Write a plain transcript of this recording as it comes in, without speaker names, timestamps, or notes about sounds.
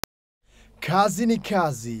Kazi ni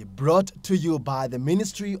Kazi, brought to you by the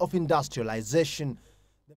Ministry of Industrialization.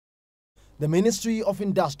 The Ministry of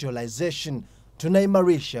Industrialization,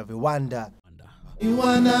 tunaimarisha viwanda.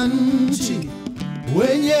 Wananchi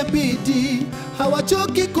wenye bidii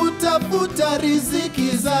hawachoki kutafuta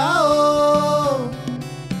riziki zao.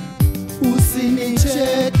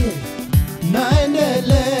 Usinicheke,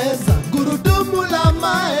 naendeleza gurudumu la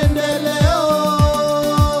maendeleo.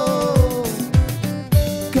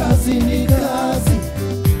 Kazi ni kazi,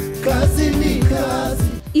 kazi ni kazi.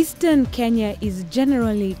 Eastern Kenya is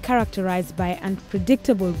generally characterized by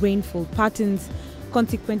unpredictable rainfall patterns.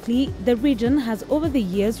 Consequently, the region has over the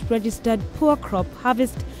years registered poor crop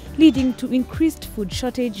harvest, leading to increased food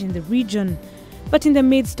shortage in the region. But in the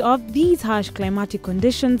midst of these harsh climatic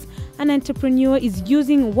conditions, an entrepreneur is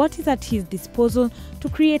using what is at his disposal to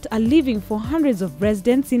create a living for hundreds of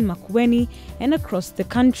residents in Makueni and across the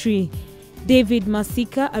country. David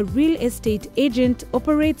Masika, a real estate agent,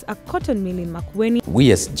 operates a cotton mill in Makueni.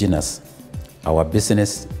 We as Ginneries, our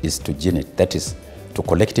business is to gin it, that is, to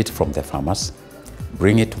collect it from the farmers,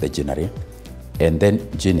 bring it to the ginnery, and then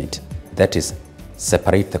gin it, that is,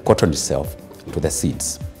 separate the cotton itself to the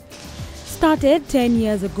seeds. Started 10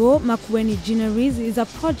 years ago, Makueni Ginneries is a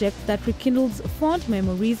project that rekindles fond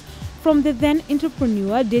memories from the then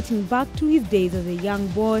entrepreneur dating back to his days as a young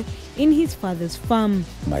boy in his father's farm.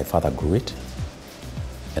 My father grew it,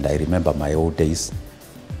 and I remember my old days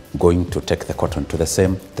going to take the cotton to the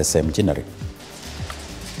same ginnery.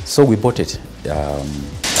 So we bought it about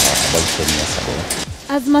 10 years ago.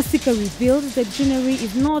 As Masika reveals, the ginnery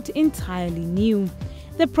is not entirely new.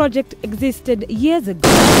 The project existed years ago.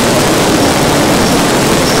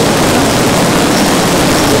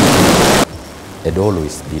 It had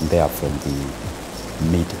always been there from the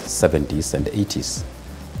mid-70s and 80s.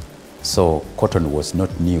 So cotton was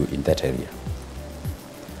not new in that area.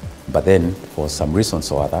 But then, for some reasons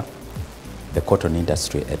or other, the cotton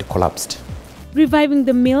industry had collapsed. Reviving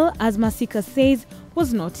the mill, as Masika says,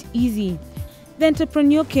 was not easy. The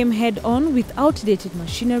entrepreneur came head-on with outdated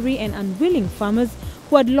machinery and unwilling farmers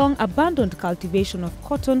who had long abandoned cultivation of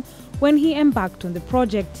cotton when he embarked on the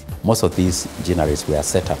project. Most of these ginneries were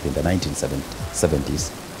set up in the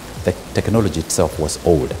 1970s. The technology itself was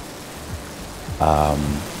old.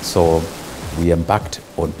 So we embarked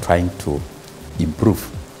on trying to improve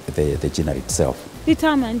the ginnery itself.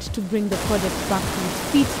 Determined to bring the project back to its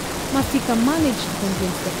feet, Masika managed to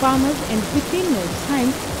convince the farmers, and within no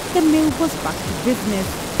time, the mill was back to business.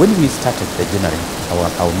 When we started the ginnery,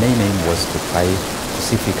 our main aim was to try to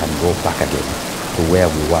see if we can go back again to where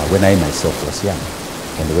we were when I myself was young,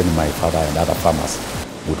 and when my father and other farmers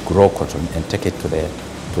would grow cotton and take it to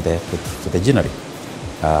the ginnery.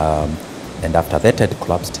 And after that had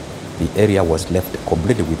collapsed, the area was left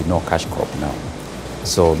completely with no cash crop now.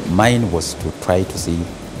 So mine was to try to see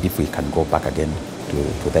if we can go back again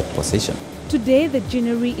to that position. Today, the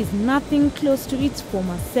ginnery is nothing close to its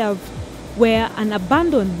former self. Where an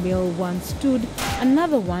abandoned mill once stood,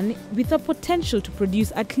 another one with a potential to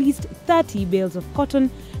produce at least 30 bales of cotton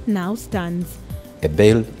now stands. A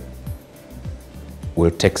bale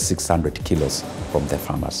will take 600 kilos from the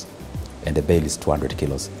farmers, and the bale is 200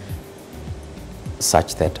 kilos,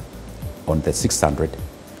 such that on the 600,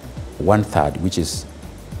 1/3, which is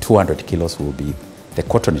 200 kilos, will be the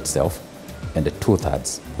cotton itself, and the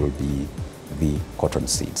 2/3 will be the cotton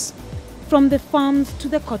seeds. From the farms to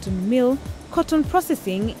the cotton mill, cotton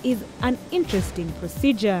processing is an interesting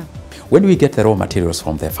procedure. When we get the raw materials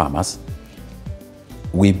from the farmers,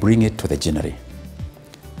 we bring it to the ginnery.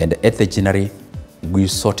 And at the ginnery, we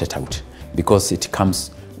sort it out because it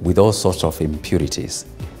comes with all sorts of impurities.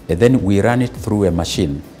 And then we run it through a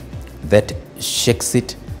machine that shakes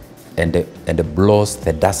it and blows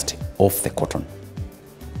the dust off the cotton.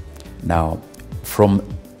 Now, from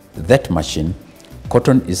that machine,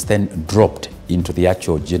 cotton is then dropped into the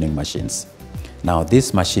actual ginning machines. Now,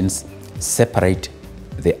 these machines separate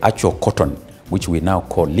the actual cotton, which we now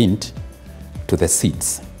call lint, to the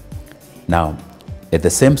seeds. Now, at the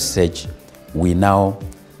same stage, we now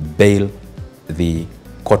bale the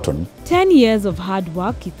cotton. 10 years of hard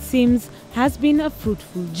work, it seems, has been a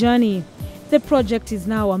fruitful journey. The project is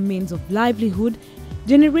now a means of livelihood,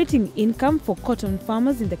 generating income for cotton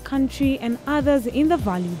farmers in the country and others in the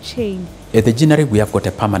value chain. At the ginnery, we have got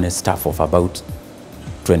a permanent staff of about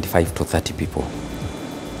 25 to 30 people.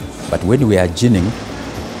 But when we are ginning,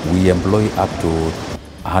 we employ up to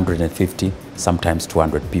 150, sometimes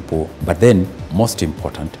 200 people. But then, most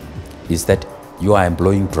important is that you are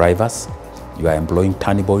employing drivers, you are employing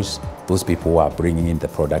tanny boys, those people who are bringing in the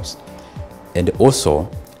products, and also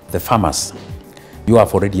the farmers. You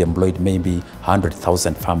have already employed maybe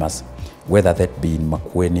 100,000 farmers, whether that be in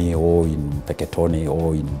Makueni or in Peketone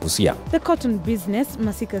or in Busia. The cotton business,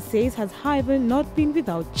 Masika says, has however not been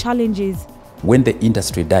without challenges. When the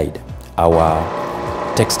industry died,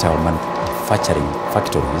 our textile manufacturing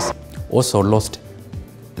factories also lost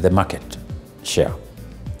the market share.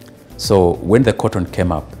 So when the cotton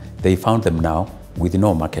came up, they found them now with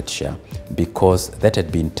no market share because that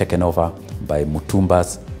had been taken over by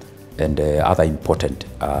Mutumbas and other important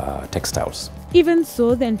textiles. Even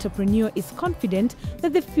so, the entrepreneur is confident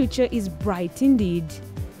that the future is bright indeed.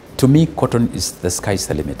 To me, cotton is the sky's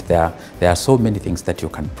the limit. There are so many things that you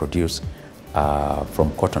can produce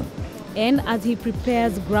from cotton. And as he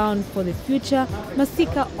prepares ground for the future,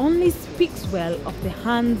 Masika only speaks well of the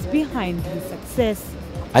hands behind his success.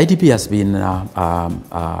 IDB has been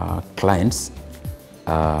clients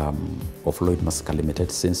of Lloyd Masika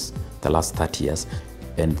Limited since the last 30 years,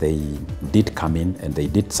 and they did come in and they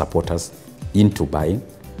did support us into buying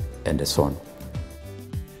and so on.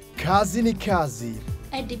 Kazi ni kazi.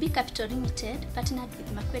 IDB Capital Limited partnered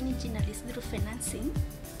with Makueni Ginneries through financing.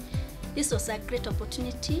 This was a great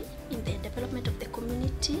opportunity in the development of the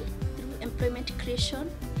community through employment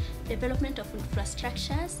creation, development of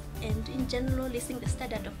infrastructures, and in general raising the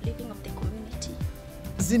standard of living of the community.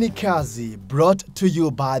 Kazi ni kazi, brought to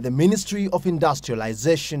you by the Ministry of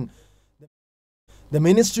Industrialization. The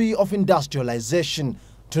Ministry of Industrialization,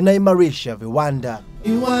 tunaimarisha viwanda.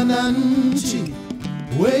 Ni wananchi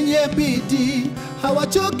wenye bidii,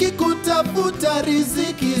 hawachoki kutafuta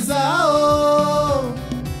riziki zao.